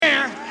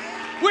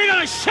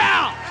a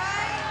shout.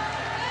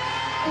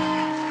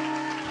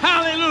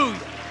 Hallelujah.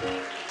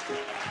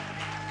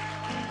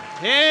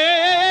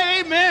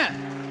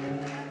 Amen.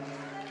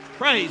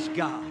 Praise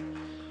God.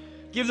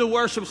 Give the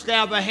worship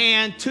staff a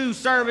hand. 2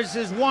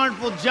 services,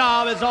 wonderful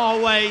job as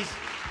always.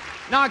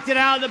 Knocked it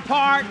out of the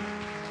park.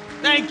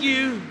 Thank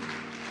you.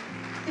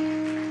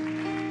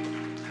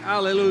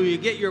 Hallelujah.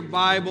 Get your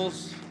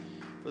Bibles.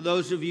 For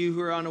those of you who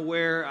are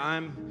unaware,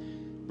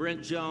 I'm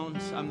Brent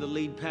Jones. I'm the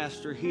lead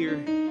pastor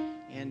here.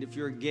 And if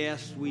you're a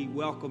guest, we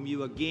welcome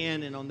you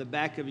again. And on the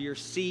back of your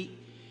seat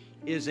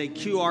is a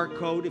QR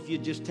code. If you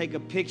just take a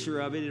picture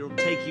of it, it'll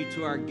take you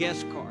to our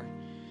guest card.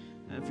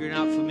 If you're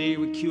not familiar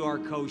with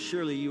QR codes,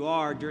 surely you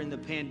are. During the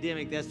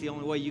pandemic, that's the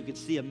only way you could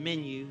see a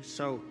menu.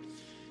 So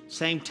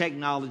same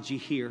technology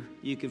here.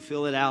 You can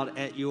fill it out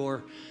at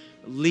your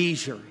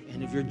leisure.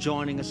 And if you're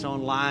joining us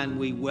online,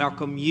 we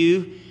welcome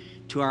you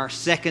to our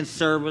second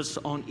service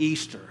on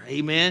Easter.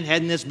 Amen.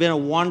 Hadn't this been a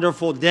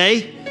wonderful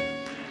day?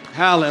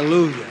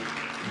 Hallelujah.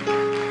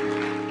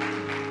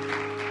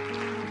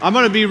 I'm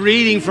going to be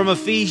reading from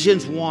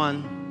Ephesians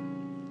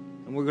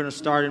 1, and we're going to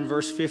start in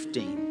verse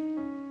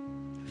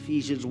 15.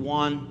 Ephesians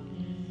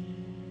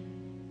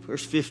 1,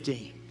 verse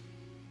 15.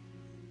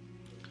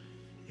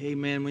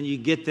 Amen. When you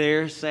get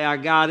there, say, I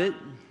got it.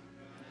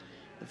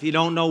 If you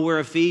don't know where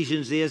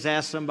Ephesians is,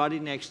 ask somebody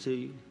next to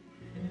you.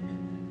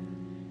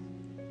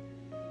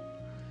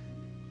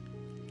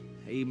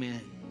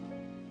 Amen.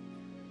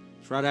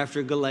 It's right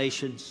after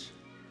Galatians.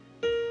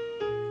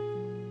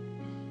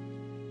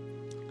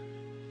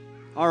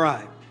 All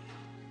right.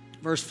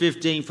 Verse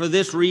 15. For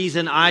this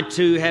reason, I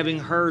too, having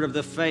heard of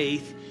the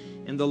faith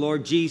in the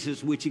Lord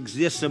Jesus, which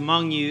exists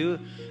among you,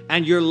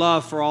 and your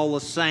love for all the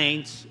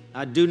saints,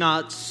 I do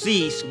not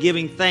cease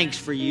giving thanks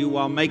for you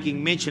while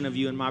making mention of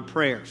you in my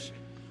prayers,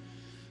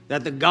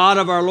 that the God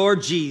of our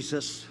Lord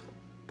Jesus,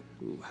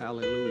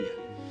 hallelujah,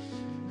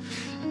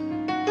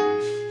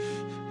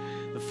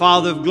 the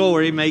Father of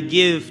glory, may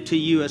give to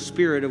you a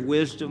spirit of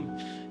wisdom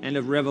and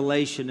of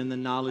revelation in the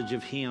knowledge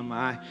of Him.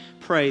 I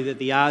pray that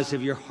the eyes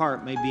of your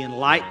heart may be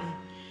enlightened,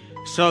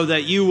 so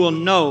that you will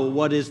know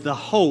what is the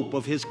hope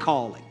of His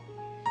calling,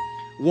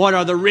 what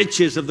are the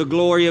riches of the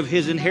glory of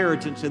His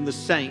inheritance in the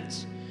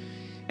saints,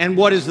 and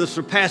what is the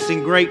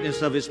surpassing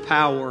greatness of His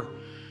power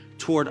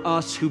toward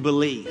us who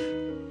believe.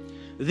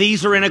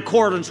 These are in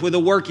accordance with the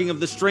working of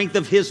the strength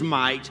of His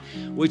might,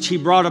 which He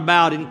brought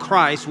about in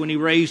Christ when He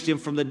raised Him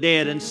from the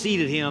dead and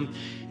seated Him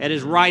at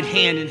His right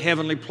hand in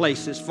heavenly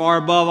places, far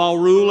above all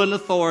rule and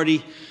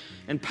authority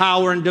and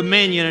power and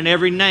dominion and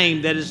every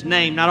name that is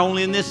named, not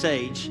only in this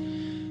age,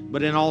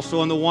 but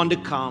also in the one to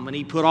come. And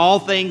He put all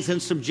things in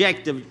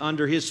subjection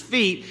under His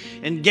feet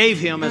and gave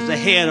Him as the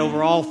head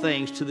over all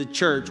things to the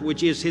church,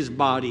 which is His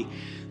body,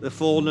 the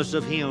fullness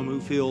of Him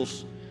who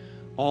fills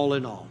all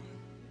in all.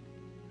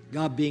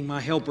 God being my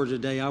helper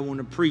today, I want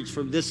to preach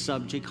from this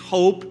subject.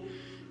 Hope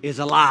is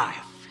alive.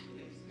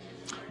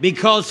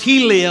 Because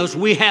He lives,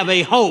 we have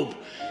a hope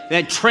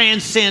that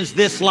transcends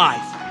this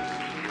life.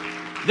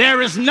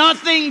 There is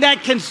nothing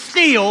that can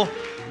steal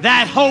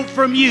that hope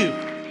from you.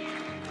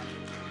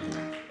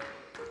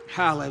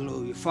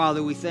 Hallelujah.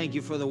 Father, we thank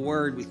you for the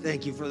word. We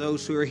thank you for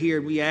those who are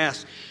here. We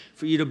ask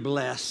for you to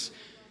bless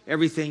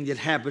everything that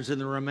happens in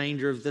the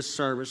remainder of this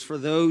service. For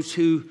those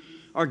who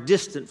are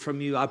distant from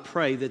you, I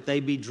pray that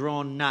they be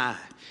drawn nigh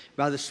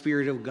by the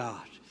Spirit of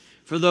God.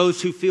 For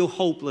those who feel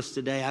hopeless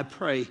today, I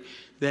pray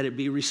that it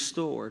be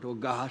restored, oh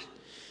God.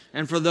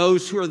 And for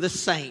those who are the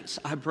saints,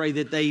 I pray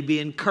that they be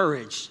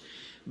encouraged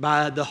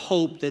by the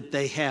hope that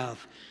they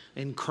have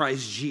in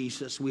Christ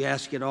Jesus. We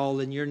ask it all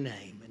in your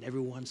name. And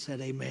everyone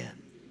said amen.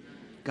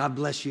 God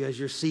bless you as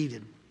you're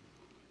seated.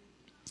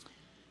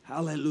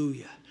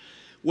 Hallelujah.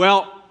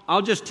 Well,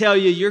 I'll just tell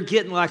you, you're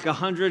getting like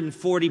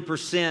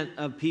 140%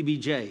 of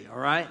PBJ, all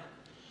right?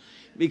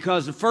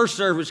 Because the first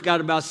service got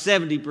about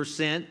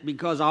 70%.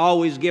 Because I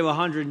always give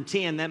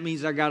 110, that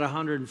means I got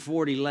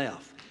 140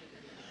 left.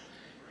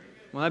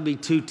 Well, that'd be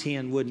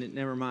 210, wouldn't it?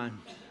 Never mind.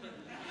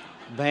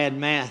 Bad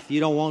math.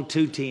 You don't want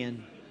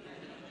 210.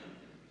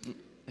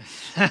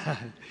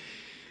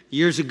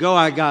 Years ago,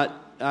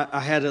 I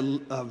had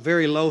a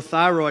very low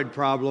thyroid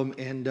problem,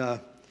 and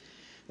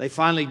they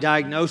finally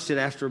diagnosed it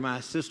after my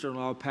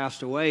sister-in-law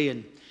passed away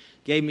and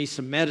gave me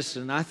some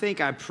medicine. I think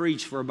I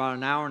preached for about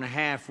an hour and a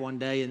half one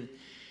day,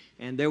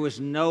 and there was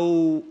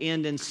no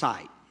end in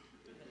sight.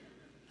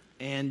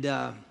 And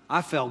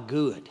I felt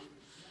good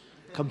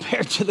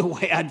compared to the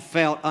way I'd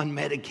felt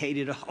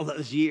unmedicated all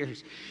those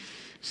years.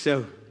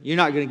 So you're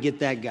not going to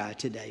get that guy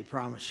today,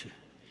 promise you.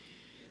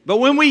 But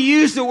when we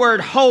use the word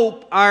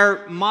hope,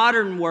 our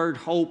modern word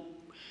hope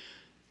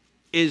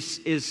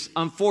is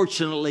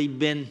unfortunately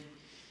been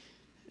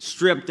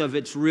stripped of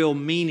its real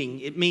meaning.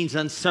 It means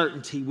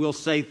uncertainty. We'll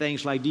say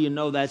things like, do you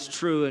know that's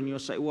true? And you'll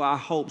say, well, I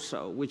hope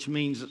so, which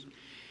means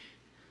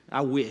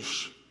I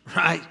wish,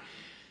 right?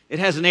 It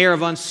has an air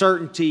of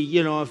uncertainty.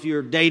 You know, if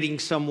you're dating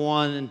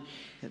someone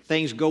and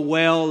things go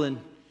well and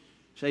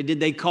say,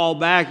 did they call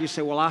back? You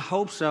say, well, I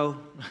hope so.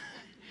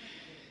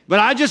 But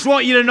I just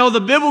want you to know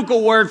the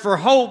biblical word for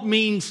hope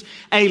means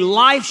a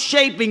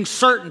life-shaping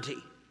certainty.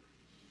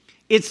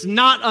 It's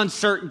not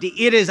uncertainty.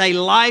 It is a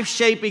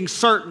life-shaping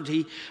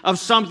certainty of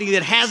something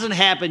that hasn't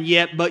happened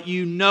yet, but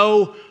you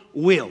know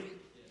will.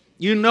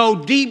 You know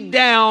deep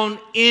down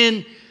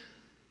in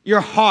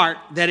your heart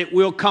that it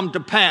will come to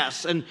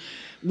pass. And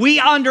we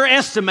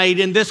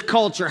underestimate in this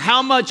culture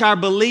how much our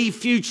believed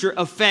future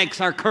affects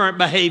our current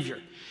behavior.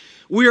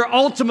 We are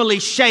ultimately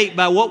shaped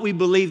by what we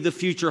believe the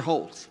future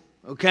holds,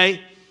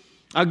 okay?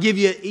 I'll give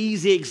you an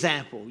easy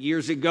example.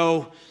 Years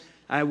ago,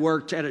 I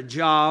worked at a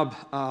job.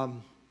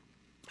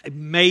 A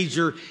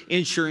major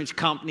insurance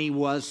company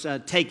was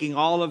taking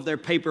all of their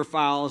paper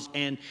files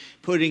and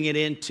putting it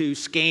into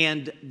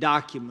scanned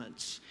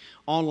documents,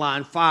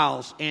 online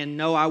files. And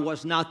no, I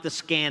was not the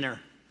scanner.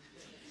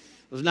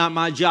 It was not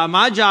my job.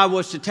 My job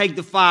was to take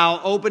the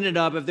file, open it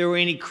up. If there were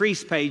any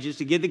crease pages,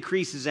 to get the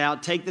creases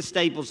out, take the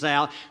staples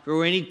out. If there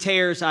were any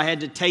tears, I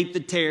had to tape the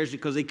tears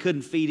because they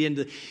couldn't feed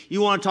into.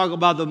 You want to talk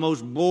about the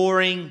most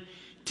boring,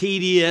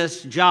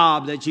 tedious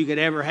job that you could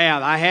ever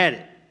have. I had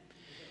it.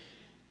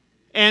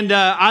 And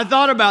I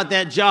thought about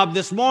that job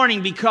this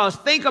morning because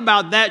think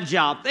about that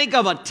job. Think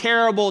of a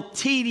terrible,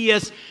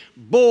 tedious,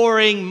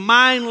 boring,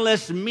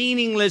 mindless,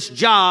 meaningless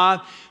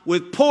job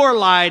with poor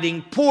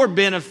lighting, poor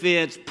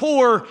benefits,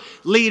 poor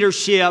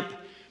leadership.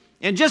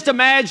 And just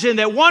imagine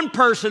that one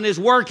person is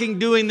working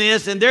doing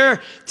this and they're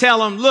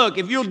telling them, look,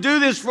 if you'll do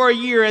this for a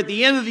year, at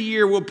the end of the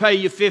year, we'll pay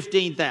you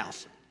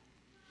 $15,000.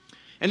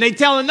 And they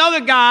tell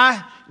another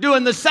guy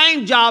doing the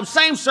same job,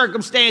 same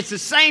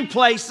circumstances, same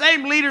place,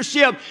 same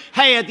leadership,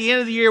 hey, at the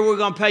end of the year, we're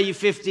going to pay you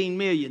 $15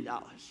 million.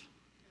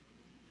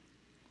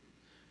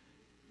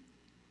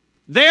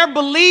 Their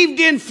believed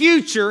in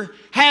future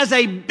has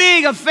a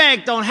big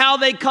effect on how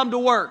they come to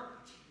work.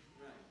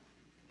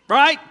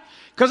 Right?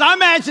 Because I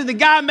imagine the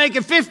guy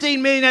making $15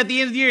 million at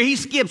the end of the year, he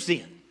skips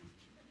in.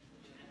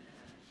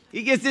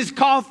 He gets this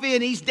coffee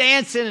and he's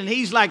dancing and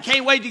he's like,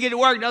 can't wait to get to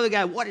work. Another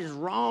guy, what is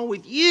wrong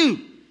with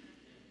you?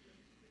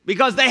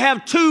 Because they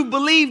have two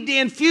believed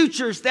in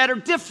futures that are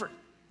different,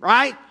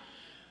 right?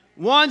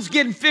 One's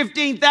getting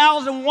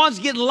 $15,000, one's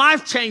getting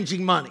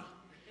life-changing money,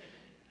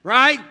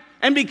 right?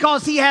 And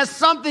because he has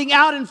something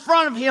out in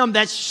front of him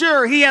that's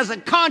sure, he has a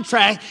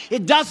contract,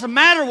 it doesn't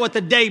matter what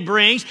the day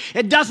brings.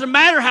 It doesn't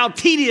matter how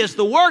tedious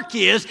the work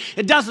is.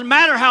 It doesn't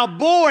matter how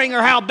boring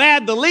or how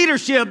bad the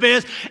leadership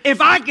is. If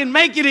I can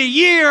make it a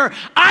year,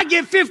 I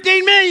get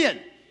 $15 million.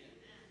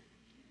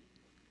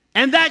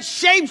 And that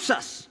shapes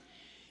us.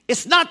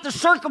 It's not the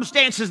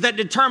circumstances that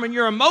determine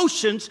your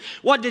emotions.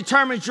 What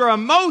determines your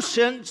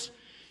emotions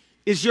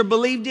is your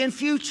believed in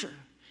future.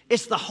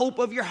 It's the hope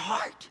of your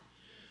heart.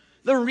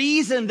 The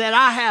reason that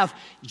I have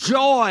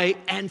joy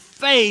and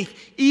faith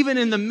even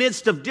in the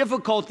midst of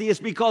difficulty is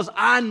because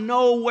I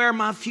know where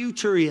my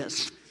future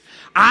is.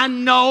 I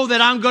know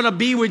that I'm going to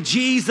be with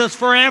Jesus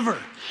forever.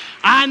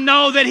 I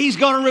know that He's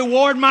going to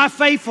reward my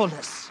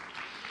faithfulness.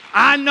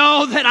 I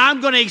know that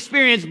I'm going to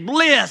experience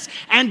bliss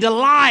and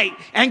delight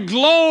and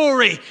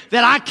glory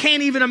that I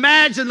can't even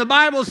imagine. The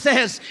Bible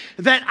says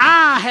that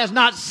eye has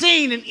not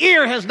seen and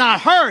ear has not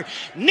heard,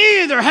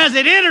 neither has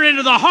it entered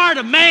into the heart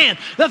of man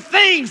the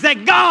things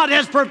that God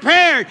has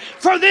prepared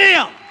for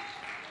them.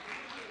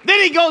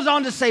 Then he goes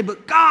on to say,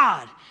 but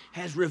God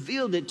has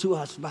revealed it to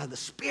us by the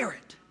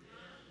Spirit.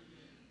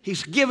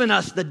 He's given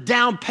us the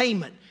down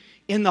payment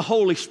in the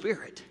Holy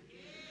Spirit.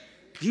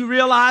 Do you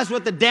realize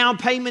what the down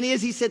payment is?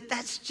 He said,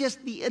 that's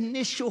just the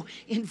initial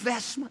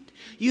investment.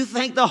 You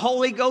think the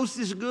Holy Ghost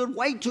is good?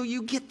 Wait till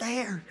you get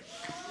there.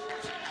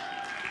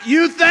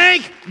 You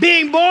think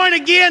being born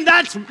again,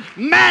 that's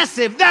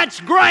massive. That's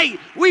great.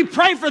 We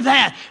pray for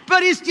that.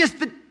 But it's just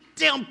the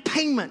down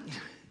payment.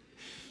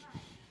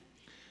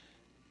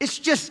 It's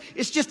just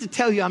to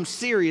tell you I'm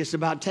serious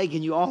about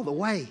taking you all the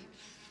way.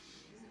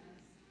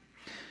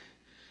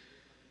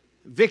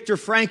 Viktor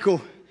Frankl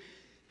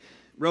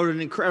wrote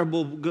an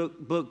incredible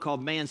book called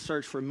Man's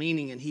Search for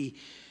Meaning, and he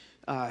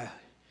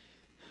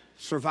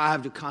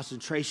survived a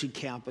concentration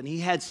camp, and he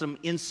had some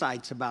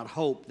insights about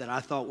hope that I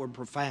thought were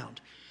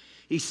profound.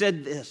 He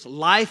said this: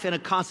 life in a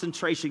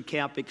concentration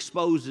camp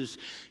exposes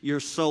your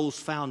soul's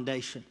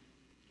foundation.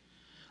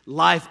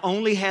 Life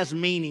only has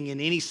meaning in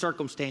any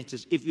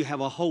circumstances if you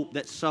have a hope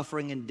that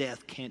suffering and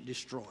death can't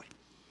destroy.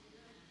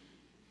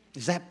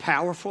 Is that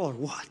powerful or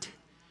what?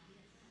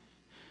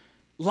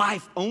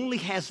 Life only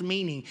has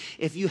meaning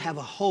if you have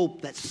a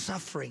hope that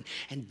suffering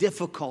and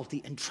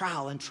difficulty and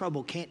trial and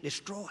trouble can't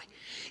destroy.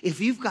 If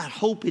you've got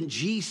hope in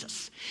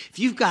Jesus, if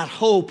you've got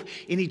hope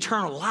in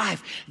eternal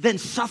life, then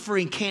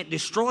suffering can't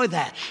destroy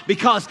that.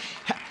 Because,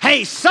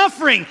 hey,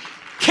 suffering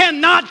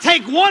cannot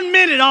take 1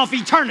 minute off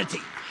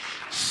eternity.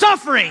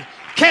 Suffering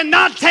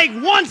cannot take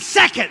 1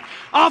 second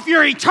off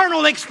your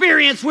eternal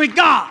experience with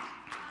God.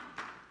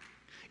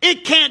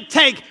 It can't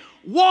take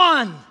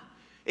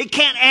It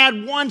can't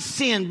add 1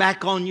 sin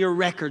back on your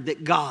record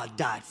that God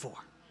died for.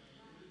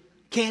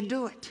 Can't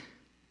do it.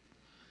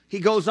 He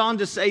goes on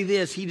to say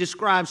this. He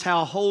describes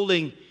how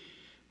holding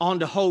on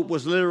to hope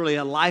was literally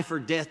a life or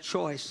death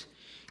choice.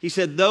 He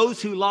said,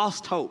 those who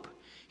lost hope,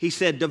 he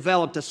said,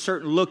 developed a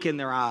certain look in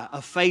their eye,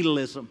 a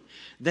fatalism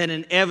that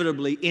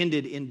inevitably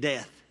ended in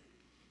death.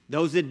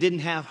 Those that didn't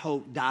have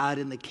hope died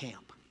in the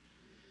camp.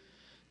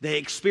 They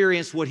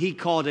experienced what he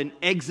called an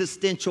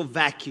existential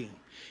vacuum,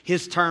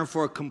 his term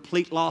for a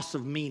complete loss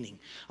of meaning,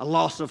 a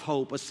loss of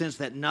hope, a sense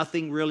that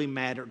nothing really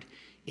mattered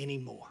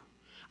anymore.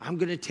 I'm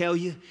going to tell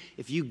you,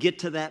 if you get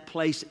to that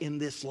place in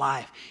this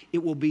life,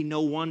 it will be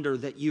no wonder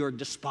that you are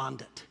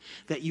despondent,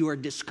 that you are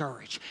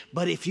discouraged.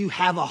 But if you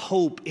have a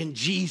hope in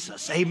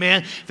Jesus,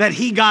 amen, that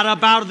he got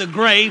up out of the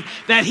grave,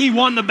 that he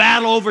won the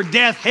battle over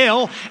death,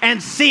 hell,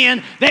 and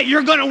sin, that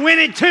you're going to win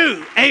it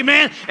too,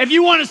 amen. If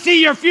you want to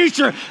see your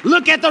future,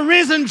 look at the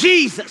risen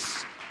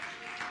Jesus.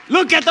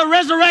 Look at the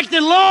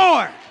resurrected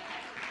Lord.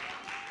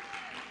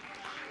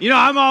 You know,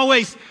 I'm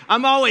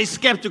always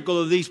skeptical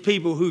of these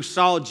people who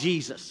saw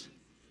Jesus.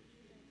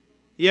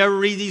 You ever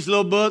read these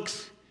little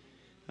books?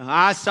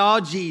 I saw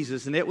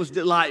Jesus, and it was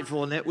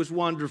delightful, and it was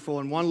wonderful.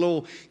 And one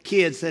little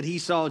kid said he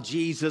saw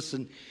Jesus,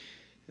 and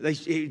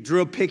he drew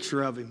a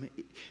picture of him.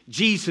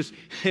 Jesus,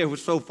 it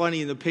was so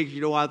funny in the picture.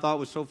 You know why I thought it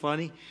was so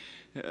funny?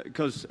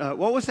 Because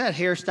what was that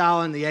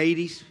hairstyle in the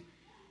 80s?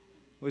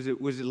 Was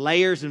it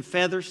layers and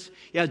feathers?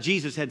 Yeah,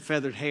 Jesus had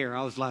feathered hair.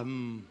 I was like,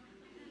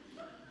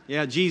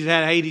 Yeah, Jesus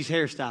had an 80s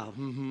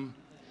hairstyle.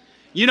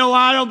 You know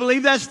why I don't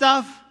believe that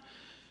stuff?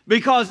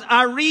 Because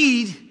I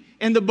read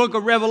in the book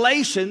of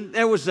Revelation,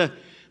 there was a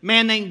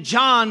man named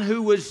John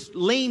who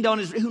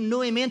who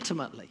knew him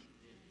intimately.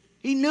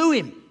 He knew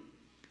him,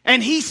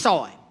 and he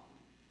saw him.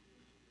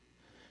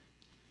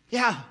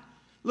 Yeah,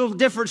 a little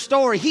different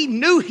story. He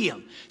knew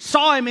him,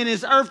 saw him in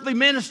his earthly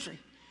ministry.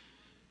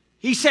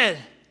 He said,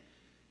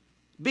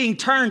 being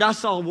turned, I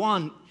saw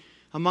one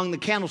among the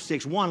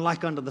candlesticks, one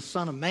like unto the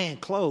Son of Man,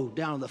 clothed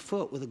down to the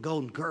foot with a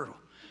golden girdle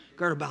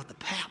about the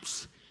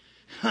paps.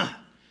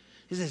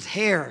 His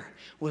hair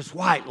was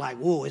white like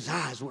wool. His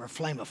eyes were a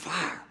flame of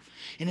fire.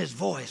 And his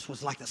voice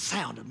was like the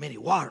sound of many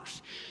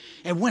waters.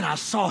 And when I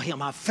saw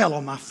him, I fell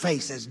on my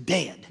face as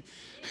dead.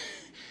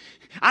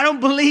 I don't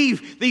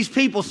believe these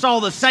people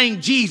saw the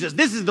same Jesus.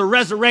 This is the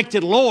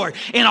resurrected Lord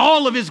in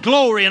all of his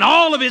glory and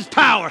all of his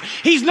power.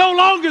 He's no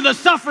longer the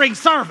suffering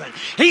servant.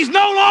 He's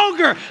no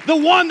longer the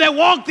one that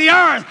walked the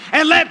earth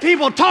and let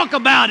people talk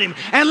about him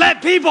and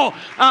let people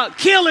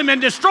kill him and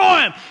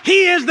destroy him.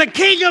 He is the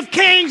King of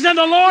kings and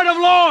the Lord of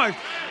lords.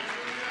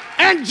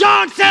 And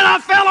John said, I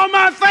fell on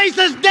my face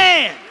as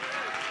dead.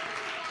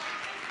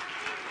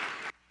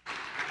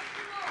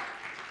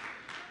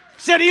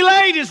 Said he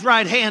laid his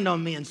right hand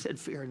on me and said,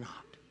 fear not.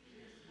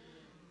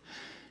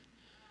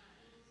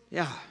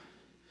 Yeah.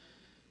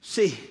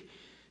 See,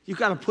 you've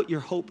got to put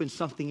your hope in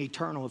something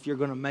eternal if you're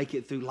going to make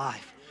it through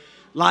life.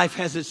 Life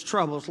has its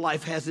troubles.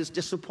 Life has its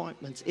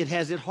disappointments. It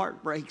has its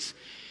heartbreaks.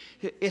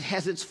 It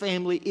has its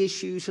family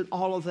issues and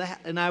all of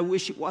that. And I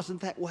wish it wasn't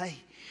that way.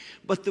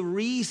 But the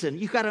reason,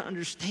 you've got to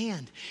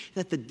understand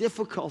that the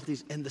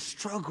difficulties and the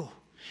struggle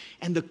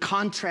and the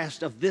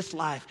contrast of this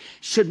life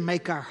should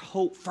make our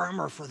hope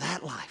firmer for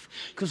that life.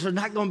 Because there's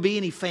not going to be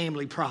any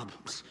family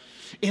problems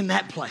in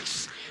that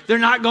place.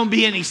 There's not going to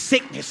be any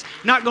sickness.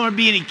 Not going to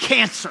be any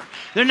cancer.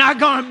 There's not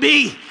going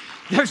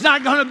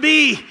to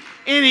be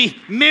any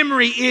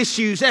memory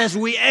issues as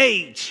we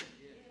age.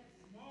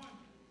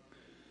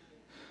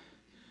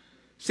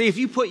 See, if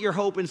you put your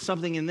hope in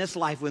something in this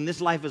life, when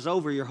this life is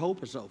over, your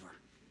hope is over.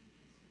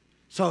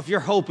 So if your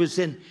hope is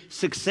in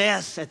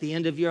success at the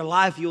end of your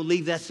life, you'll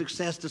leave that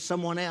success to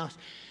someone else.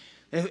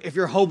 If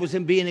your hope is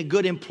in being a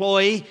good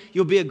employee,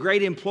 you'll be a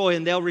great employee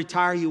and they'll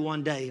retire you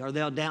one day or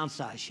they'll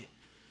downsize you.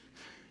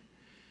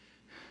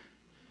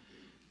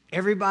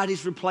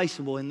 Everybody's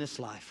replaceable in this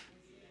life.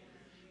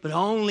 But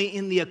only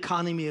in the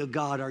economy of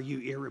God are you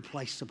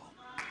irreplaceable.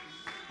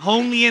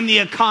 Only in the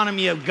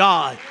economy of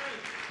God,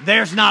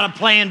 there's not a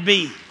plan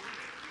B.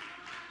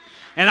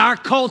 And our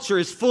culture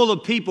is full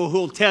of people who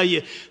will tell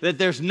you that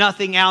there's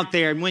nothing out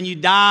there. And when you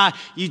die,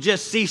 you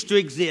just cease to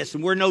exist.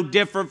 And we're no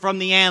different from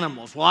the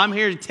animals. Well, I'm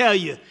here to tell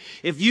you,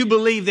 if you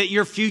believe that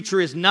your future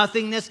is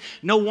nothingness,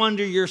 no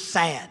wonder you're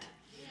sad.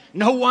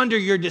 No wonder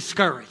you're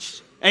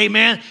discouraged.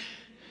 Amen.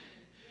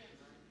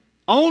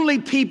 Only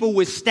people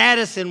with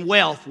status and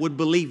wealth would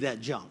believe that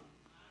junk.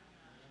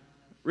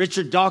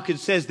 Richard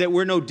Dawkins says that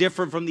we're no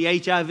different from the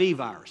HIV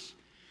virus.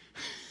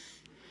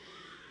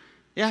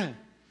 Yeah.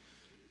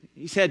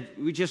 He said,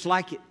 we just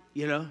like it,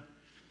 you know.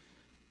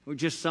 We're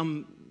just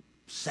some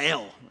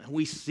cell, and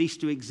we cease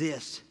to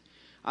exist.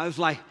 I was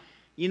like,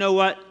 you know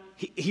what?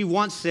 He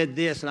once said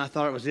this, and I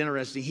thought it was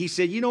interesting. He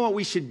said, you know what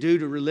we should do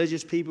to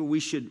religious people? We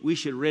should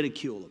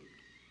ridicule them.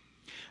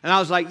 And I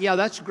was like, yeah,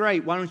 that's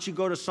great. Why don't you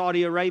go to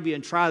Saudi Arabia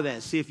and try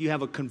that? See if you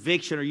have a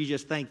conviction or you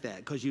just think that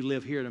because you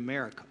live here in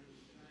America.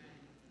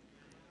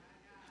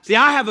 See,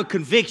 I have a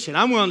conviction.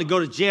 I'm willing to go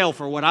to jail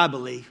for what I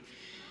believe.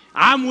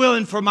 I'm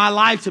willing for my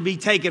life to be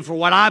taken for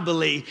what I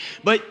believe.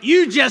 But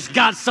you just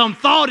got some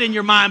thought in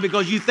your mind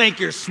because you think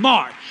you're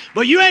smart.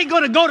 But you ain't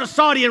going to go to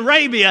Saudi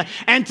Arabia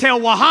and tell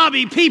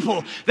Wahhabi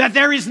people that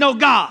there is no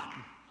God.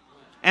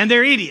 And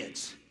they're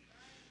idiots.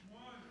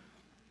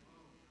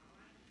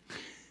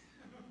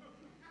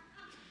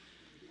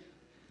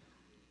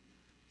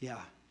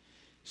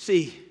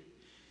 See,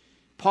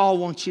 Paul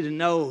wants you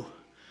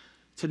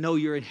to know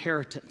your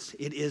inheritance.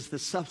 It is the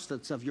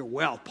substance of your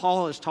wealth.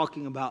 Paul is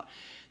talking about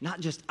not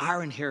just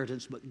our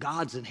inheritance, but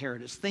God's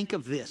inheritance. Think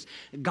of this.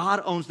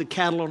 God owns the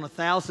cattle on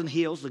 1,000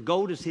 hills. The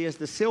gold is His.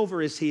 The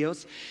silver is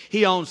His.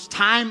 He owns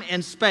time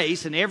and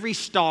space and every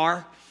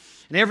star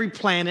and every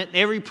planet and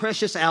every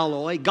precious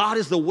alloy. God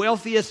is the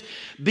wealthiest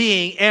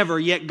being ever,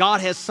 yet God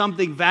has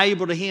something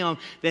valuable to Him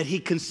that He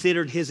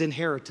considered His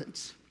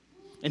inheritance.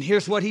 And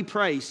here's what he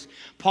prays.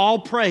 Paul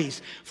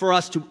prays for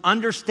us to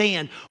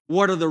understand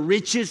what are the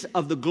riches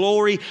of the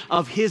glory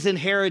of His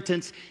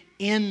inheritance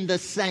in the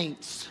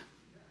saints.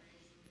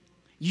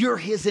 You're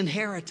His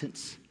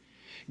inheritance.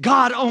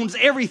 God owns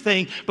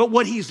everything, but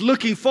what He's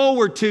looking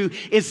forward to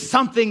is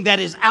something that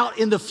is out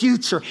in the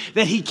future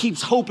that He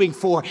keeps hoping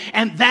for,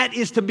 and that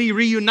is to be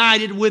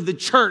reunited with the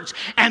church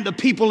and the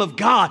people of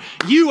God.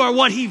 You are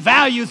what He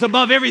values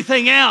above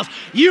everything else.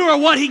 You are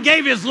what He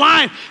gave His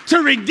life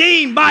to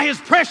redeem by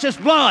His precious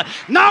blood,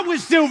 not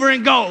with silver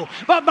and gold,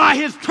 but by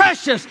His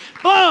precious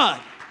blood.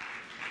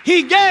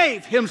 He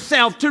gave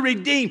Himself to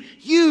redeem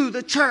you,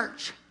 the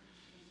church.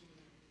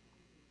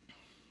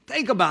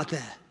 Think about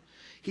that.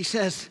 He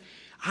says,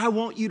 I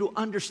want you to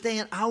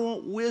understand, I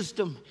want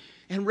wisdom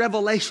and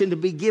revelation to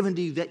be given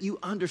to you, that you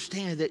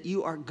understand that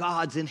you are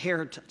God's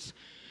inheritance.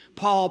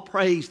 Paul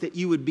prays that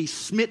you would be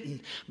smitten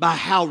by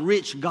how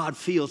rich God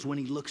feels when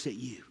He looks at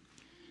you.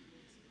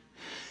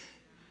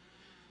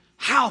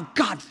 How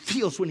God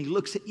feels when He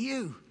looks at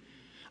you.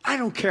 I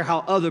don't care how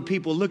other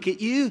people look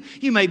at you.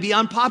 You may be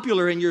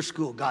unpopular in your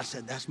school. God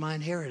said, that's my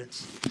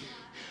inheritance.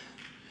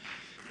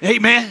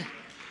 Amen.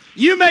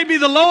 You may be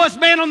the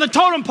lowest man on the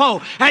totem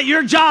pole at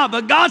your job,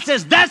 but God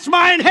says, that's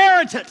my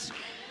inheritance.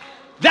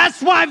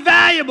 That's why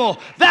valuable.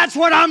 That's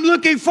what I'm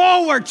looking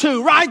forward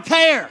to right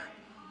there.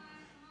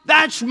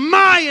 That's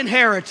my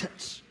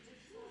inheritance.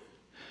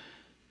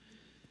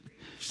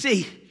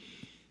 See,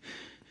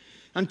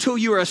 until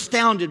you are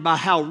astounded by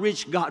how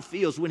rich God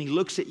feels when He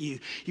looks at you,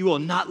 you will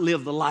not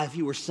live the life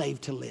you were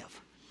saved to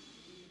live.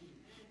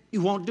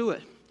 You won't do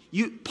it.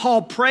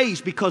 Paul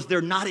prays because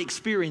they're not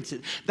experiencing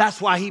it.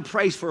 That's why he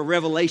prays for a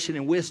revelation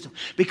and wisdom,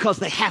 because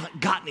they haven't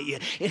gotten it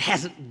yet. It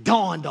hasn't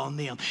dawned on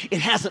them.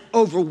 It hasn't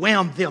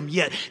overwhelmed them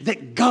yet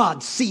that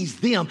God sees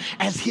them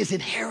as His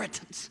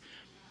inheritance.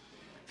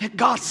 That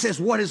God says,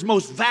 what is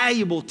most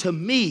valuable to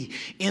me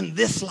in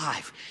this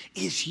life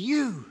is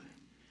you.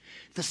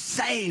 The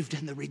saved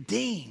and the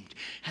redeemed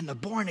and the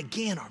born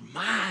again are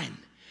mine,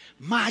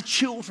 my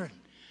children.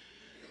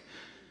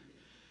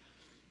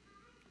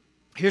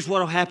 Here's what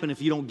will happen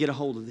if you don't get a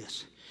hold of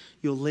this.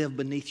 You'll live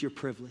beneath your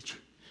privilege.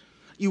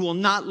 You will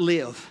not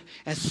live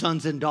as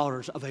sons and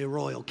daughters of a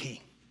royal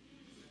king.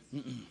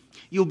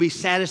 You'll be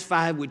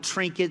satisfied with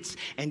trinkets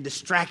and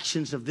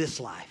distractions of this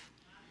life.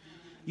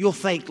 You'll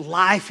think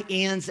life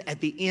ends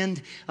at the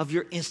end of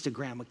your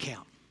Instagram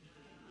account.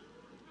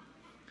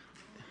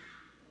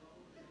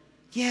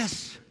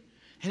 Yes.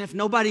 And if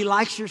nobody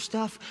likes your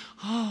stuff,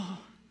 oh,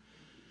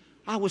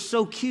 I was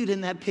so cute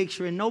in that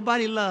picture and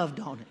nobody loved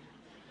on it.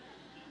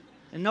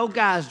 And no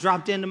guys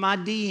dropped into my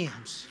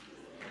DMs.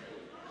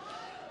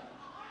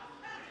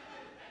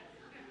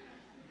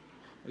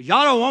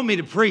 Y'all don't want me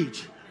to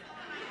preach.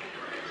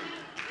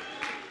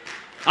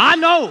 I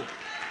know.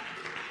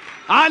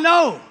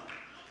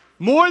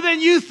 More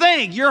than you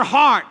think, your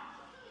heart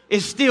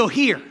is still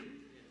here.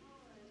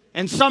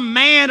 And some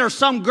man or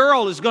some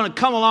girl is going to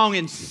come along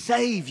and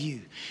save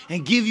you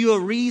and give you a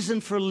reason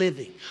for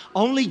living.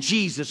 Only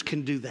Jesus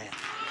can do that.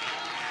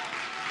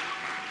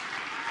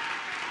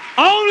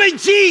 Only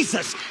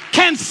Jesus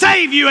can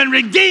save you and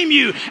redeem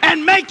you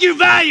and make you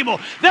valuable.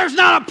 There's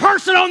not a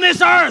person on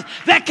this earth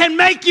that can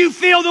make you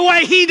feel the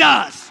way He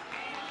does.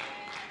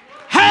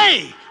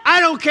 Hey,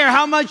 I don't care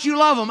how much you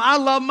love Him. I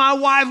love my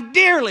wife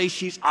dearly.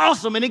 She's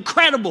awesome and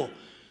incredible.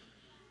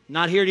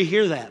 Not here to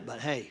hear that,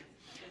 but hey,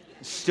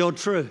 it's still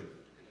true.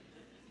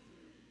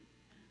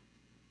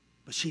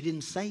 But she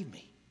didn't save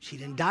me. She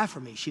didn't die for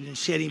me. She didn't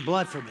shed any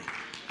blood for me.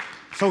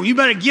 So you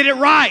better get it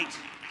right.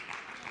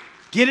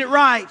 Get it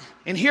right.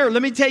 And here,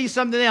 let me tell you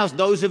something else.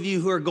 Those of you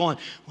who are going,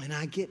 when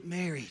I get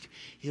married,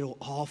 it'll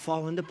all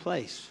fall into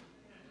place.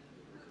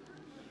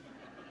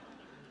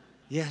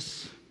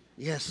 Yes.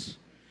 Let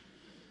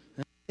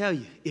me tell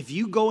you, if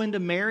you go into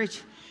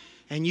marriage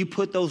and you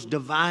put those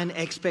divine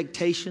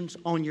expectations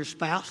on your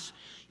spouse,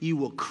 you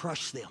will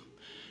crush them.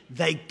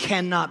 They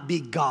cannot be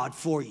God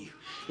for you.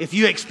 If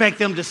you expect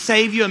them to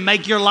save you and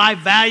make your life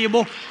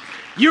valuable,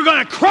 you're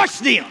going to crush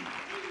them.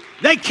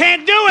 They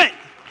can't do it.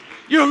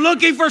 You're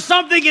looking for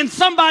something in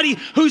somebody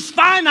who's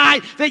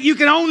finite that you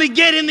can only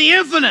get in the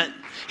infinite.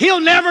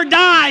 He'll never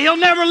die. He'll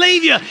never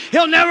leave you.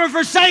 He'll never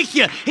forsake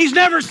you. He's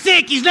never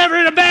sick. He's never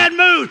in a bad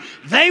mood.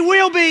 They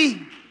will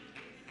be.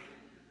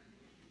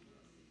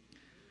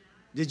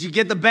 Did you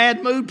get the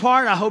bad mood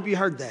part? I hope you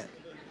heard that.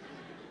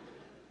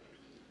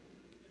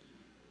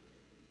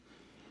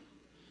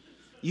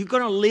 You're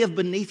going to live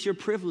beneath your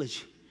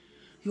privilege.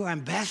 You are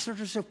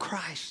ambassadors of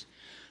Christ.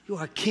 You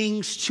are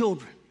King's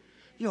children.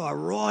 You are a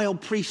royal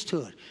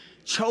priesthood,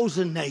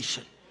 chosen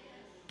nation,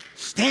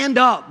 Stand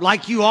up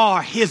like you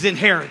are his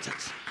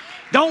inheritance.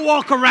 Don't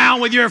walk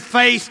around with your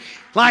face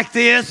like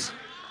this.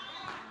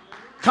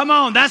 Come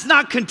on, that's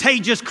not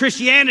contagious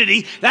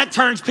Christianity. That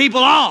turns people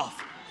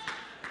off.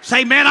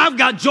 Say, man, I've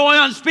got joy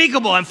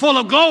unspeakable and full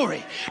of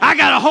glory. I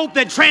got a hope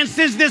that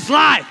transcends this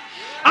life.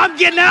 I'm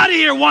getting out of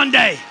here one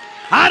day.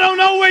 I don't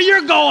know where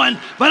you're going,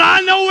 but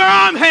I know where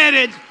I'm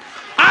headed.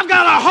 I've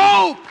got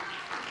a hope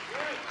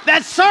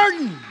that's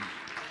certain.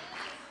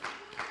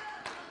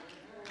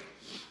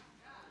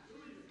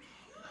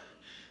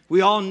 We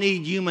all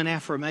need human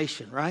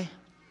affirmation, right?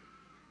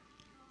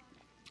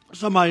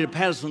 Somebody to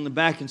pat us on the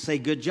back and say,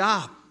 good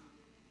job.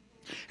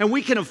 And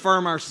we can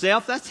affirm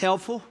ourselves. That's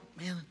helpful.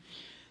 Man,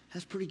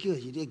 that's pretty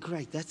good. You did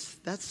great.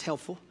 That's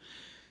helpful.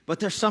 But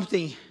there's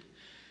something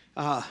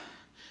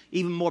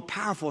even more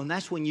powerful, and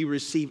that's when you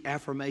receive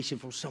affirmation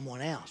from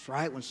someone else,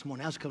 right? When someone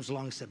else comes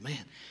along and says,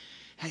 man,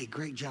 hey,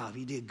 great job.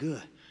 You did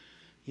good.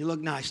 You look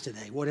nice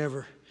today,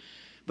 whatever.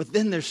 But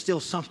then there's still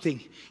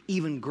something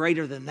even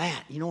greater than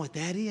that. You know what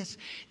that is?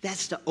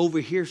 That's to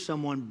overhear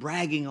someone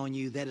bragging on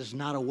you that is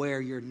not aware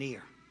you're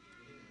near.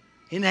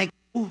 Isn't that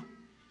cool?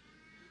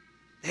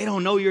 They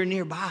don't know you're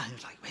nearby.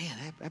 It's like, man,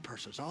 that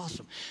person's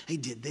awesome. They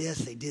did this,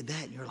 they did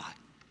that. And you're like,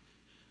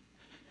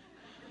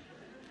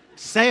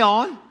 say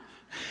on.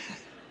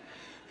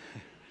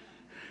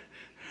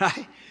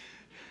 Right?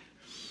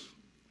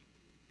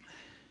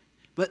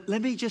 But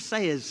let me just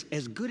say,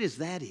 as good as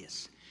that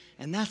is,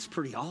 and that's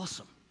pretty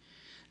awesome,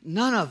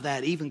 none of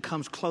that even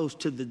comes close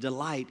to the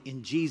delight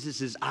in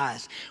Jesus'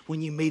 eyes when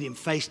you meet him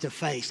face to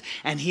face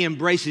and he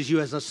embraces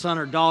you as a son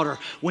or daughter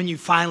when you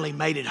finally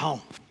made it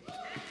home.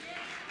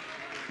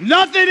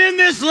 Nothing in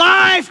this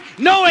life,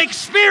 no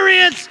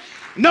experience,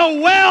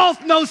 no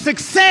wealth, no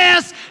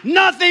success,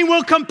 nothing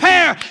will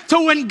compare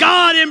to when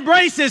God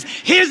embraces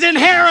his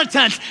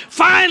inheritance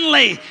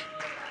finally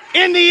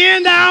in the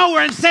end hour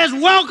and says,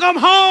 welcome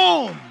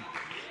home.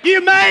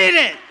 You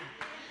made it.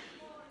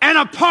 And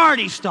a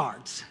party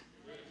starts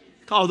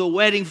called the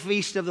wedding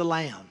feast of the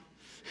Lamb.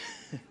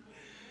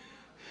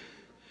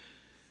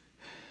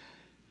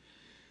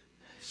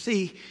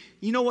 See,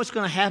 you know what's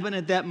going to happen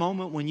at that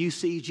moment when you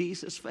see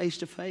Jesus face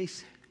to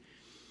face?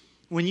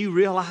 When you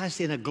realize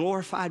in a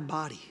glorified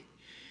body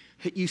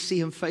that you see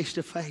him face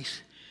to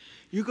face,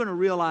 you're going to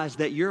realize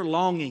that your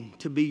longing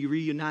to be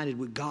reunited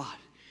with God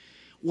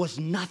was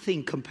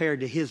nothing compared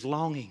to his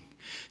longing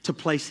to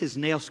place his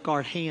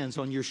nail-scarred hands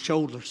on your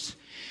shoulders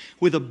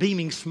with a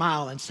beaming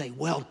smile and say,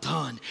 well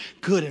done,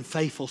 good and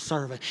faithful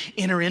servant.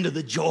 Enter into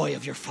the joy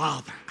of your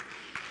Father.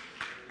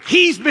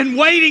 He's been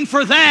waiting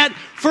for that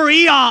for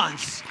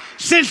eons.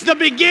 Since the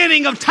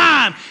beginning of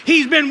time,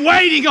 he's been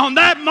waiting on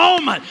that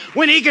moment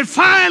when he could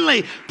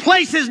finally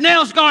place his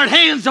nail-scarred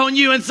hands on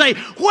you and say,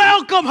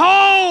 welcome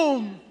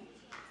home.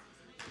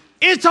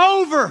 It's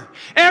over.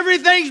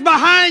 Everything's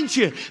behind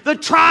you. The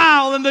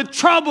trial and the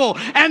trouble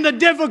and the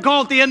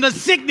difficulty and the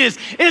sickness,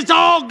 it's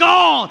all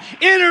gone.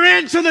 Enter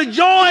into the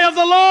joy of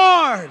the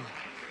Lord.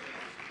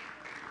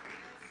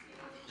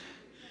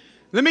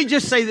 Let me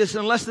just say this,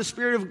 unless the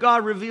Spirit of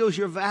God reveals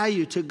your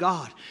value to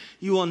God,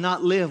 you will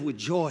not live with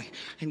joy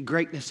and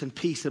greatness and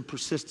peace and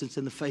persistence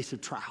in the face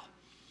of trial.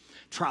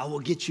 Trial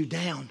will get you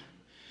down.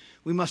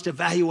 We must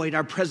evaluate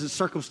our present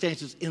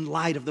circumstances in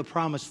light of the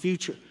promised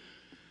future.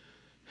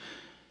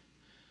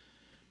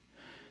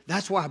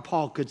 That's why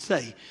Paul could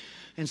say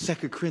in 2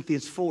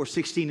 Corinthians 4,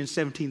 16 and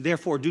 17,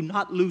 therefore do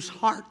not lose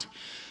heart,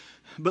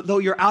 but though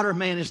your outer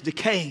man is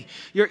decaying,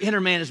 your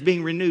inner man is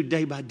being renewed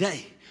day by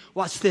day.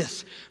 Watch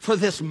this. For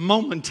this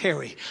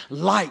momentary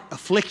light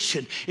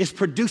affliction is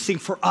producing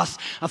for us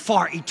a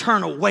far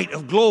eternal weight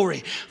of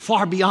glory,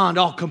 far beyond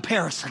all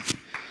comparison.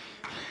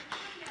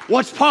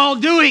 What's Paul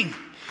doing?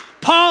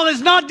 Paul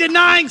is not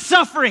denying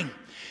suffering.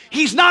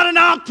 He's not an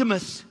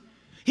optimist.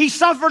 He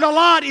suffered a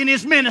lot in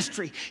his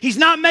ministry. He's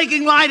not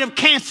making light of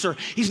cancer.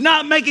 He's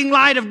not making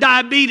light of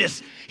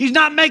diabetes. He's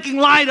not making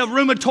light of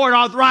rheumatoid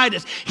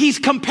arthritis. He's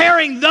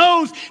comparing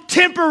those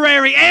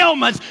temporary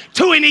ailments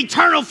to an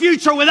eternal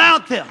future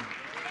without them.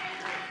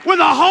 With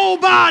a whole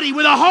body,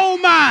 with a whole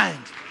mind,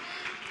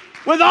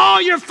 with all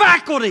your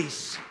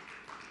faculties.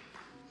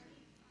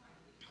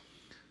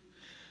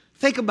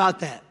 Think about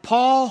that.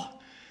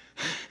 Paul,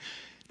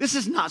 this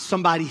is not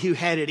somebody who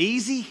had it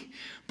easy.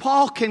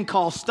 Paul can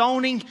call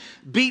stoning,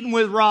 beaten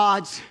with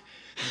rods,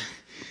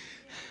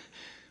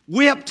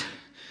 whipped,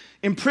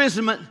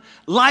 imprisonment,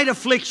 light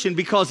affliction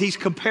because he's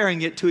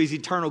comparing it to his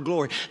eternal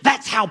glory.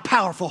 That's how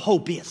powerful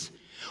hope is.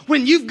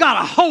 When you've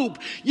got a hope,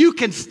 you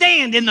can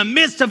stand in the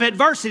midst of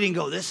adversity and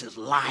go, this is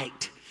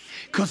light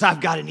because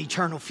I've got an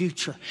eternal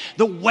future.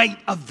 The weight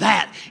of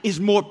that is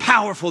more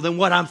powerful than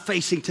what I'm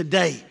facing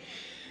today.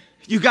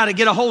 You got to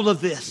get a hold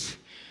of this.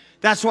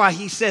 That's why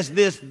he says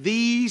this,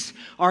 these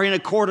are in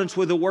accordance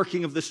with the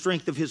working of the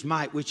strength of his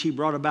might, which he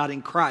brought about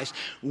in Christ,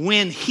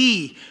 when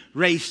he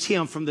raised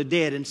him from the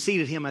dead and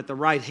seated him at the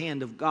right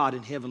hand of God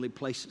in heavenly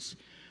places.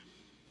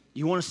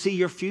 You want to see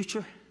your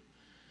future?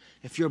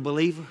 If you're a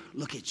believer,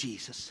 look at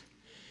Jesus.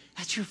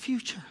 That's your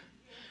future,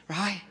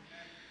 right?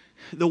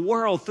 The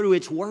world threw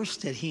its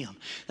worst at him.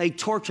 They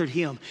tortured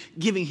him,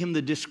 giving him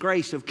the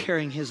disgrace of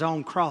carrying his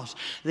own cross.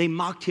 They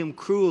mocked him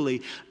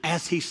cruelly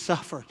as he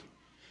suffered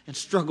and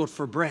struggled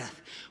for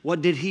breath.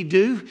 What did he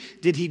do?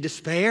 Did he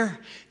despair?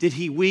 Did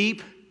he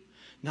weep?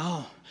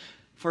 No.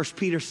 1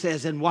 Peter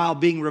says, and while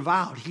being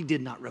reviled, he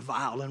did not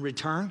revile in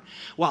return.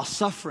 While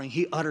suffering,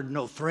 he uttered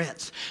no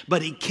threats,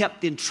 but he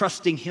kept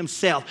entrusting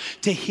himself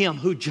to him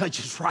who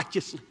judges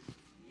righteously.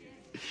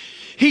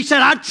 He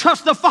said, I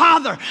trust the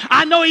Father.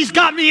 I know He's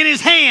got me in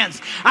His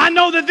hands. I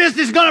know that this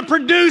is going to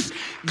produce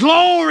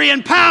glory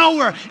and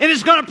power, and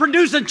it's going to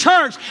produce a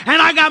church.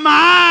 And I got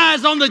my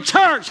eyes on the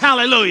church,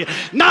 hallelujah,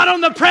 not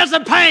on the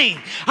present pain.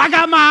 I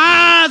got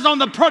my eyes on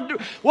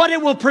what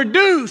it will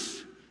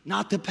produce,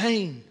 not the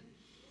pain.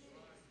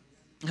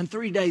 And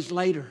 3 days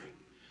later,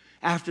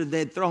 after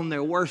they'd thrown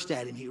their worst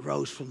at him, he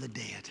rose from the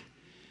dead.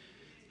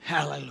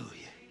 Hallelujah.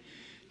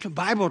 The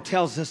Bible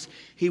tells us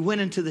he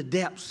went into the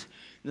depths,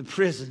 the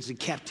prisons and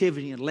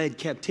captivity, and led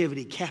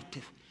captivity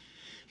captive.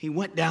 He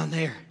went down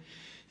there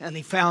and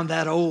he found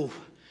that old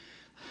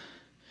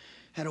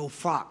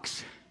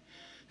fox,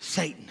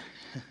 Satan.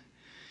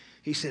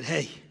 He said,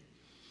 hey,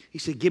 he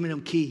said, give me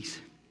them keys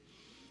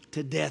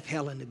to death,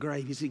 hell, and the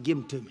grave. He said, give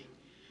them to me.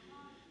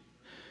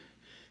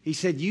 He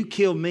said, you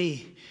killed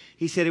me.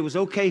 He said, it was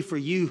okay for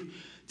you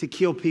to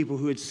kill people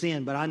who had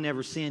sinned, but I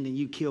never sinned and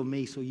you killed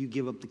me, so you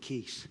give up the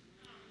keys.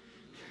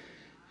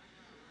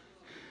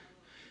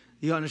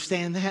 You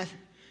understand that?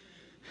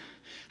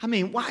 I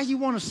mean, why you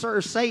want to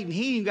serve Satan? He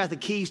ain't even got the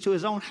keys to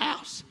his own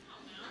house.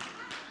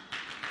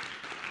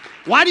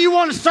 Why do you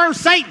want to serve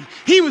Satan?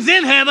 He was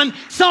in heaven,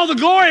 saw the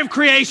glory of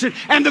creation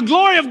and the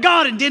glory of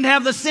God, and didn't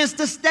have the sense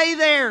to stay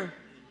there.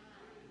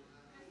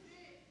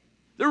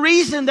 The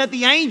reason that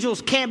the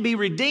angels can't be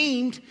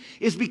redeemed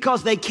is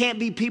because they can't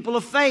be people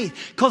of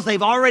faith, because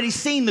they've already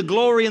seen the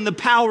glory and the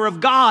power of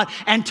God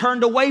and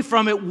turned away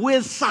from it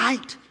with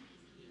sight.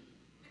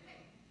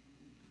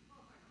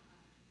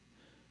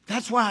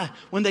 That's why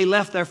when they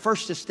left their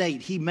first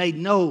estate, He made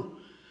no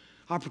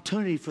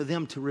opportunity for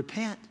them to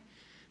repent,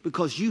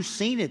 because you've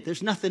seen it.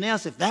 There's nothing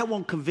else. If that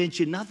won't convince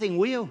you, nothing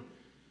will.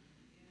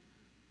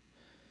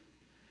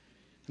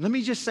 Let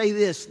me just say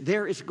this.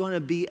 There is going to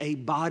be a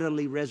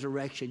bodily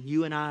resurrection.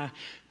 You and I,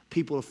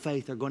 people of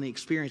faith, are going to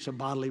experience a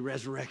bodily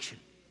resurrection.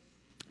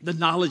 The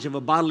knowledge of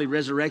a bodily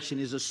resurrection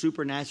is a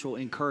supernatural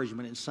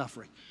encouragement in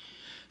suffering.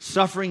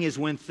 Suffering is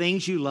when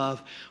things you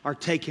love are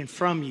taken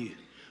from you,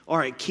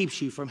 or it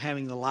keeps you from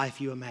having the life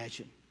you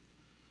imagine.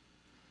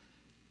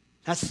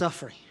 That's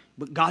suffering.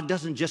 But God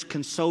doesn't just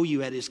console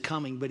you at His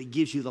coming, but He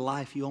gives you the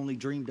life you only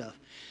dreamed of.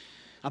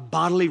 A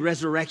bodily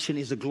resurrection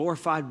is a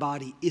glorified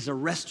body, is a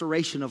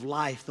restoration of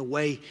life the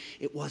way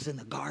it was in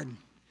the garden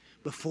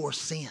before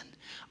sin.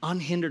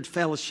 Unhindered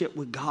fellowship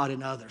with God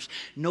and others.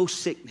 No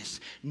sickness,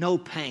 no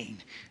pain,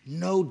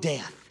 no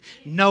death,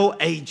 no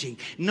aging,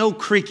 no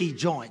creaky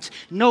joints,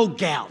 no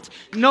gout,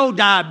 no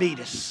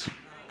diabetes,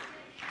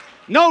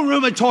 no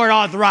rheumatoid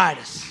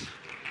arthritis,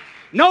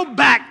 no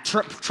back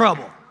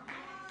trouble.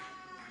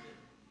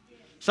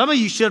 Some of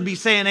you should be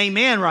saying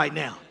amen right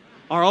now,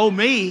 or oh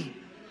me.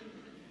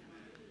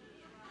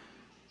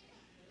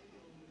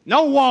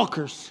 No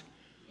walkers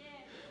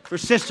for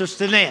Sister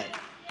Stanette.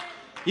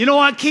 You know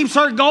what keeps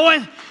her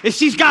going? Is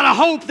she's got a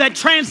hope that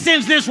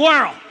transcends this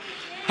world.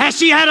 Has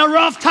she had a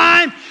rough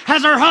time?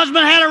 Has her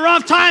husband had a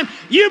rough time?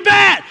 You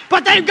bet.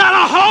 But they've got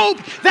a hope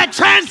that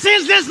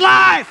transcends this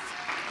life.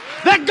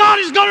 That God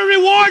is going to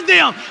reward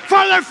them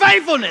for their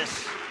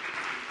faithfulness.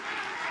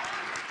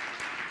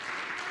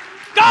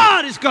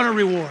 God is going to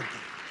reward them.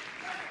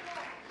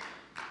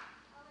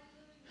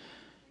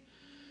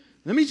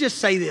 Let me just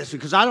say this,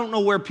 because I don't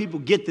know where people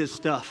get this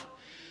stuff.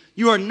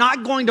 You are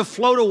not going to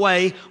float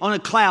away on a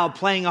cloud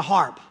playing a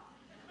harp.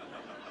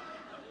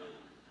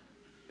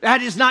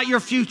 That is not your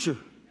future.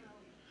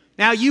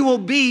 Now, you will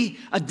be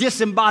a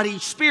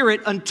disembodied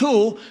spirit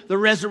until the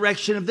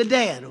resurrection of the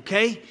dead,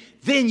 okay?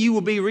 Then you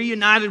will be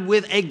reunited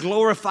with a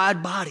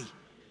glorified body,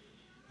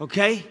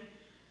 okay?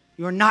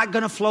 You are not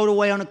going to float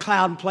away on a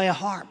cloud and play a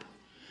harp,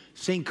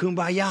 sing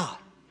Kumbaya.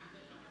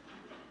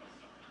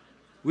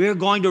 We're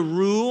going to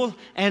rule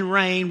and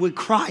reign with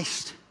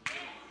Christ,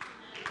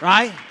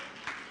 right?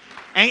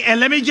 And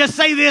let me just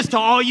say this to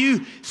all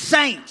you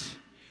saints,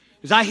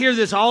 because I hear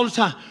this all the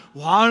time.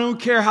 Well, I don't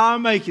care how I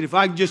make it if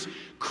I can just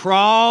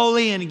crawl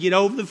in and get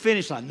over the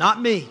finish line.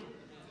 Not me.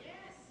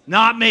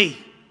 Not me.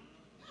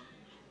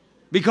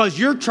 Because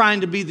you're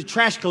trying to be the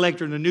trash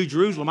collector in the New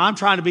Jerusalem. I'm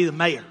trying to be the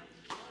mayor.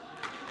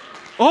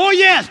 Oh,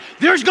 yes,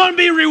 there's going to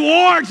be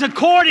rewards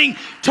according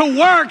to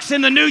works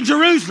in the New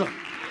Jerusalem.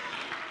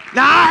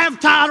 Now,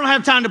 I don't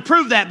have time to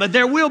prove that, but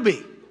there will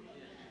be.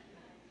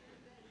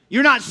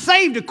 You're not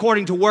saved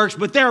according to works,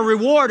 but they're a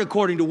reward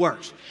according to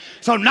works.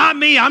 So not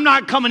me. I'm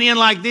not coming in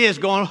like this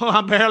going, oh,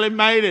 I barely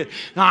made it.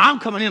 No, I'm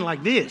coming in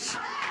like this.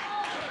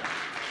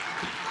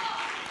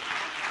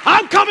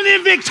 I'm coming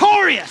in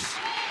victorious.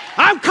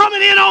 I'm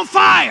coming in on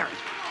fire.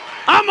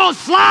 I'm going to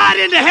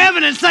slide into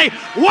heaven and say,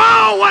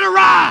 whoa, what a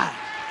ride.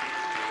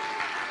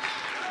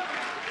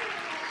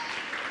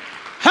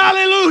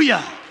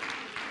 Hallelujah.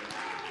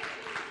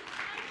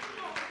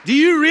 Do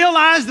you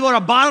realize what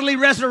a bodily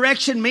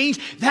resurrection means?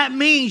 That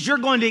means you're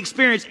going to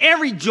experience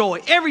every joy,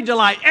 every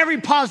delight, every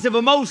positive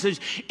emotions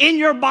in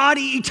your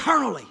body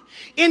eternally.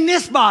 In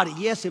this body.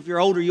 Yes, if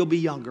you're older, you'll be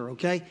younger,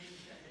 okay?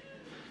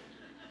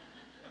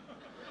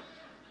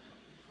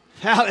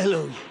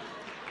 Hallelujah.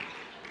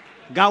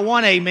 Got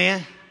one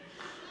amen.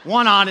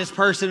 One honest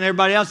person, and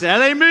everybody else said,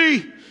 that ain't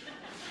me.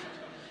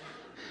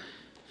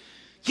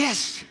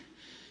 Yes,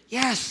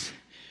 yes.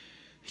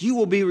 You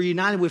will be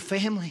reunited with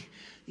family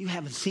you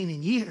haven't seen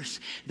in years.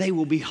 They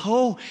will be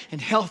whole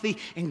and healthy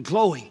and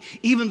glowing.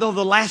 Even though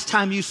the last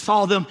time you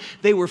saw them,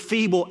 they were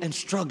feeble and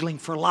struggling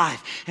for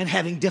life and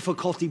having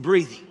difficulty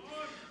breathing.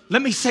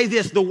 Let me say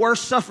this, the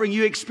worst suffering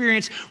you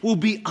experience will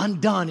be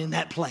undone in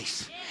that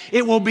place.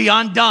 It will be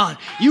undone.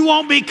 You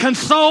won't be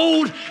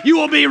consoled, you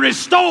will be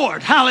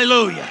restored.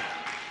 Hallelujah.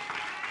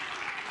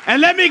 And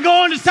let me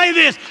go on to say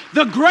this,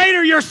 the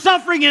greater your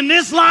suffering in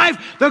this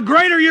life, the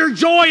greater your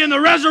joy in the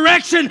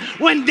resurrection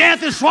when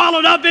death is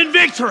swallowed up in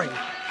victory.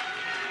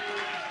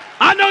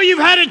 I know you've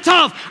had it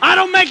tough. I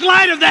don't make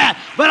light of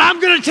that. But I'm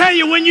going to tell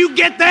you, when you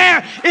get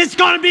there, it's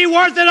going to be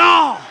worth it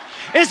all.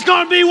 It's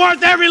going to be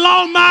worth every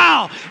long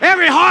mile,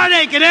 every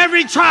heartache, and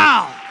every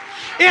trial.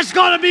 It's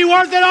going to be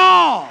worth it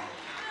all.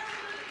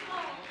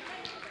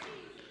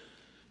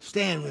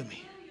 Stand with me.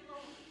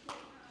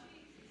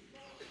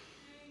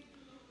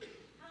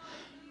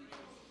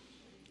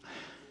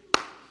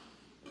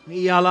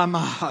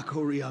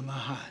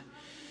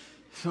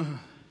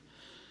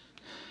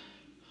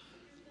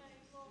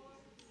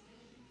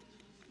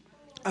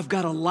 I've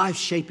got a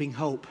life-shaping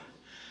hope.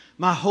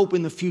 My hope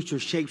in the future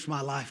shapes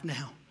my life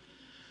now.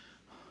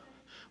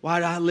 Why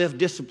do I live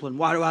disciplined?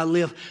 Why do I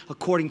live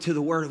according to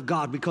the Word of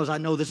God? Because I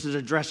know this is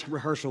a dress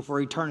rehearsal for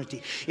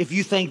eternity. If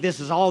you think this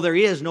is all there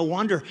is, no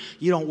wonder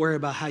you don't worry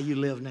about how you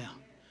live now.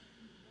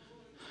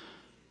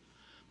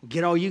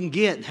 Get all you can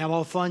get and have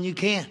all the fun you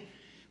can.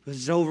 Because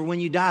it's over when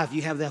you die. If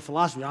you have that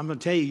philosophy, I'm going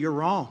to tell you, you're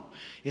wrong.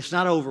 It's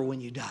not over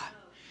when you die.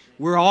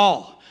 We're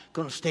all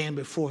going to stand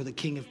before the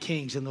King of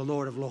Kings and the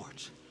Lord of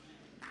Lords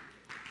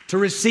to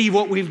receive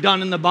what we've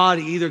done in the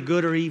body, either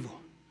good or evil.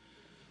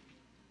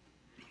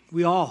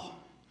 We all.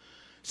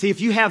 See, if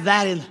you have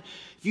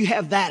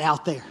that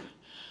out there,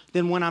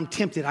 then when I'm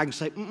tempted, I can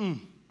say,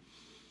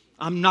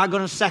 I'm not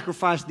going to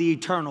sacrifice the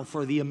eternal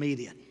for the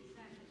immediate.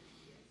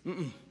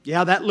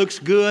 Yeah, that looks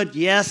good.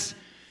 Yes.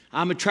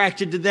 I'm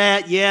attracted to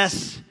that.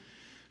 Yes.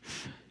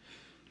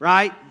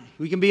 Right?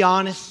 We can be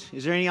honest.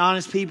 Is there any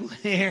honest people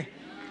here?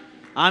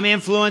 I'm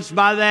influenced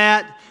by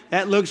that.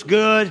 That looks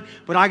good.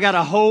 But I got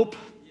a hope.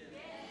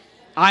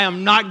 I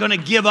am not going to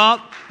give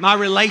up my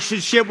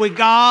relationship with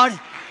God,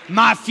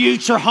 my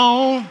future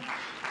home,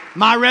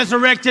 my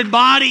resurrected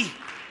body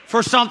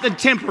for something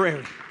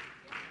temporary.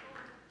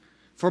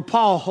 For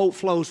Paul, hope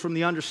flows from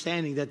the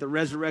understanding that the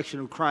resurrection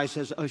of Christ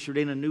has ushered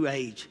in a new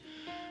age.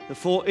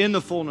 In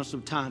the fullness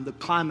of time, the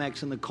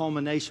climax and the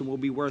culmination will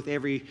be worth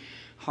every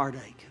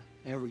heartache,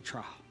 every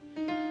trial.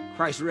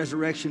 Christ's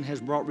resurrection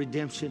has brought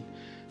redemption,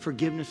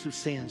 forgiveness of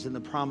sins, and the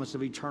promise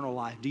of eternal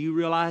life. Do you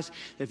realize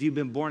that if you've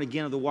been born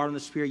again of the water and the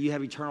Spirit, you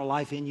have eternal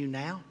life in you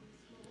now?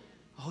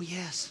 Oh,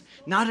 yes.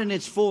 Not in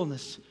its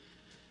fullness,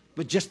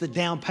 but just the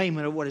down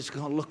payment of what it's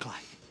going to look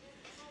like.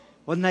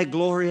 Wasn't that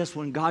glorious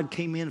when God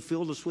came in and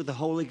filled us with the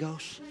Holy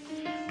Ghost?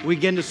 We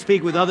began to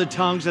speak with other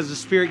tongues as the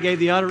Spirit gave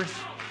the utterance.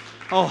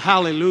 Oh,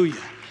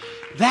 hallelujah.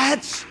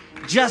 That's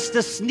just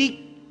a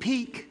sneak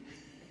peek.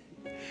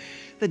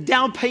 The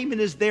down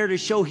payment is there to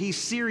show He's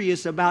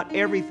serious about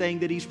everything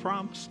that He's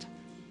promised.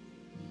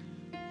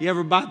 You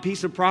ever buy a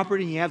piece of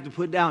property and you have to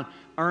put down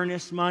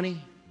earnest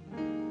money?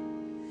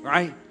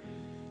 Right?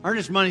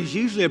 Earnest money is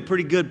usually a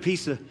pretty good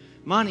piece of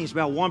money. It's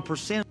about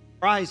 1% of the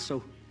price.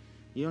 So,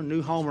 a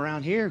new home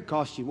around here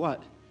costs you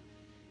what?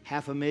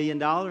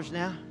 $500,000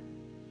 now?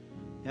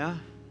 Yeah?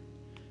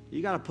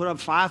 You got to put up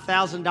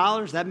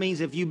 $5,000. That means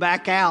if you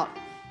back out,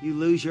 you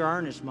lose your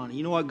earnest money.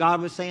 You know what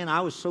God was saying?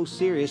 I was so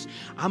serious.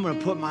 I'm going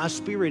to put my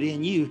Spirit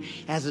in you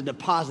as a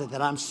deposit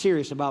that I'm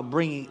serious about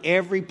bringing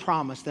every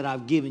promise that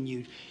I've given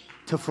you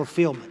to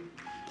fulfillment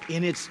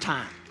in its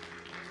time.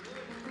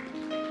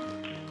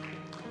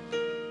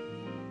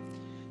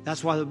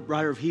 That's why the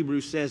writer of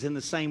Hebrews says, in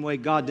the same way,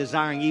 God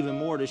desiring even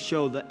more to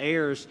show the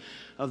heirs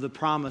of the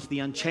promise the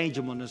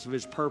unchangeableness of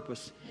His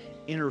purpose,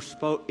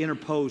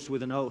 interposed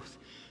with an oath,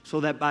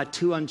 so that by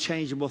two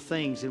unchangeable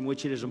things in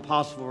which it is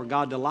impossible for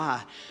God to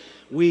lie,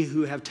 we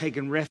who have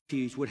taken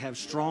refuge would have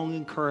strong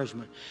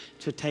encouragement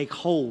to take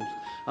hold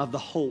of the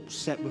hope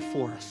set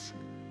before us.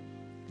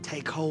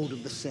 Take hold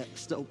of the set.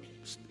 Do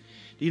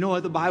you know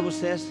what the Bible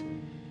says?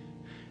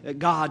 That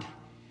God,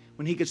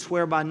 when He could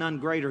swear by none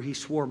greater, He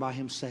swore by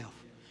Himself.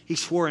 He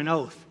swore an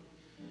oath.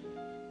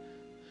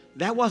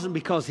 That wasn't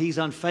because He's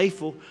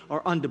unfaithful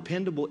or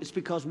undependable. It's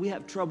because we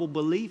have trouble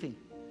believing.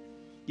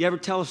 You ever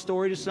tell a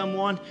story to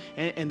someone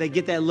and they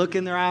get that look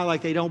in their eye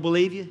like they don't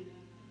believe you?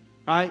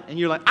 Right? And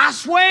you're like, I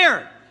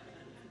swear.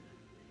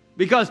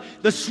 Because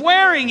the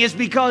swearing is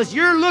because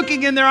you're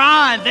looking in their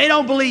eye and they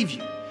don't believe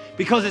you.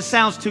 because it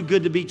sounds too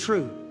good to be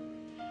true.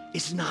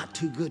 It's not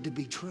too good to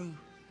be true.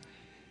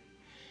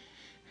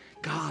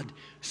 God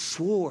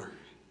swore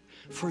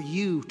for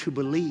you to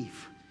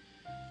believe.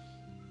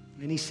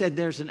 And he said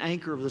there's an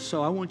anchor of the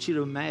soul. I want you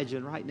to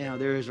imagine right now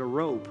there is a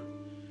rope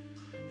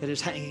that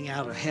is hanging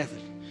out of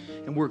heaven.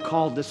 And we're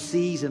called to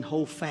seize and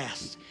hold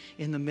fast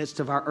in the midst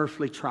of our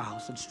earthly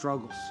trials and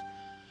struggles.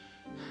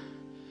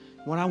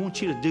 What I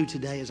want you to do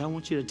today is I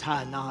want you to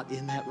tie a knot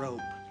in that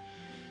rope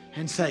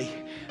and say,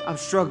 I'm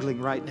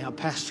struggling right now,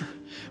 Pastor,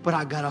 but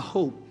I got a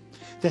hope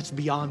that's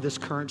beyond this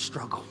current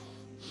struggle.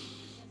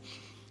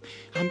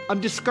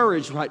 I'm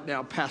discouraged right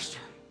now, Pastor,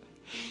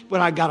 but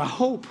I got a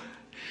hope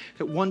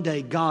that one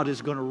day God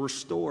is going to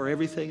restore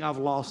everything I've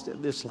lost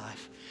in this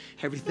life.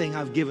 Everything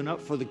I've given up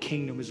for the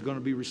kingdom is going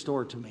to be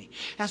restored to me.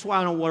 That's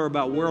why I don't worry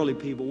about worldly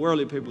people.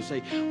 Worldly people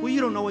say, well,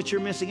 you don't know what you're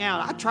missing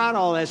out. I tried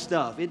all that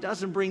stuff. It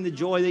doesn't bring the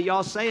joy that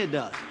y'all say it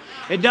does.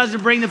 It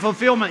doesn't bring the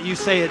fulfillment you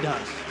say it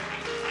does.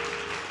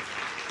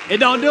 It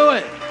don't do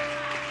it.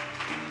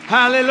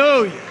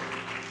 Hallelujah.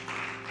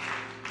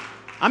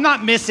 I'm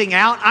not missing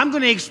out. I'm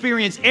going to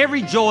experience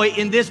every joy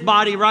in this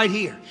body right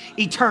here,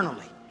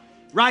 eternally.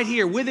 Right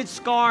here, with its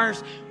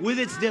scars, with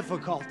its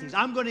difficulties.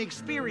 I'm going to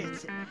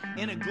experience it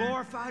in a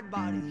glorified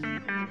body.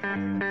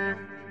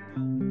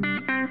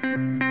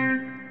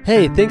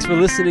 Hey, thanks for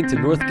listening to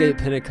Northgate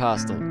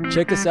Pentecostal.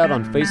 Check us out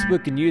on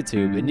Facebook and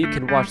YouTube, and you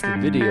can watch the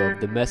video of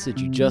the message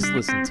you just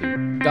listened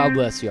to. God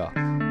bless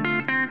y'all.